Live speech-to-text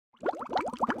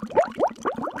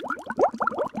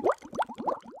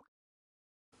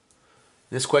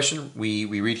This question, we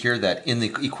read here that in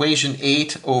the equation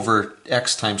 8 over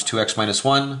x times 2x minus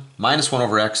 1 minus 1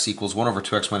 over x equals 1 over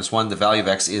 2x minus 1, the value of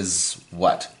x is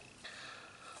what?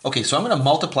 Okay, so I'm going to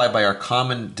multiply by our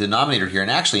common denominator here, and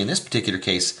actually in this particular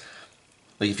case,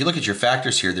 like if you look at your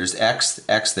factors here, there's x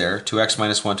there, 2x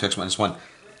minus 1, 2x minus 1.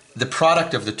 The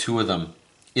product of the two of them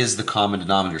is the common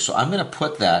denominator, so I'm going to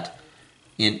put that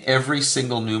in every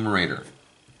single numerator.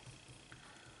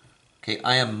 Okay,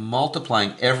 I am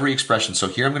multiplying every expression. So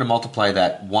here I'm going to multiply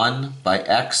that 1 by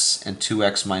x and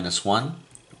 2x minus 1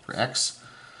 for x.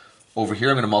 Over here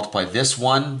I'm going to multiply this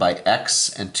 1 by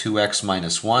x and 2x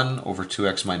minus 1 over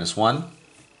 2x minus 1.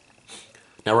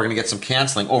 Now we're going to get some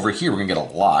canceling. Over here we're going to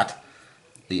get a lot.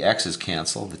 The x's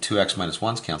cancel, the 2x minus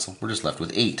 1's cancel. We're just left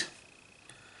with 8.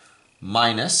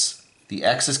 Minus, the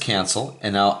x's cancel,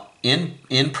 and now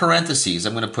in parentheses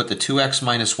I'm going to put the 2x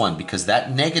minus 1 because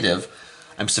that negative,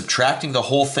 I'm subtracting the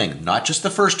whole thing, not just the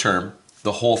first term,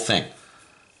 the whole thing.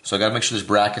 So I got to make sure there's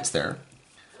brackets there.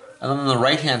 And then on the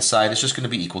right-hand side, it's just going to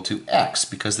be equal to x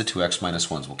because the 2x minus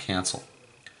 1s will cancel.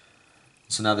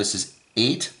 So now this is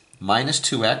 8 minus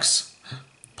 2x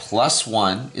plus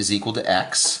 1 is equal to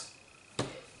x.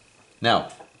 Now,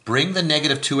 bring the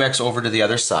negative 2x over to the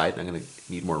other side. I'm going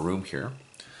to need more room here.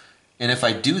 And if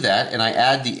I do that and I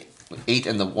add the 8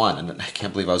 and the 1, and I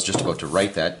can't believe I was just about to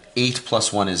write that. 8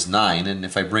 plus 1 is 9, and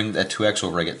if I bring that 2x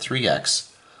over, I get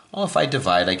 3x. Well, if I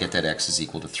divide, I get that x is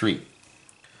equal to 3.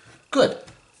 Good.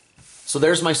 So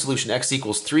there's my solution, x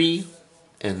equals 3,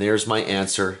 and there's my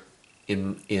answer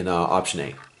in option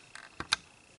A.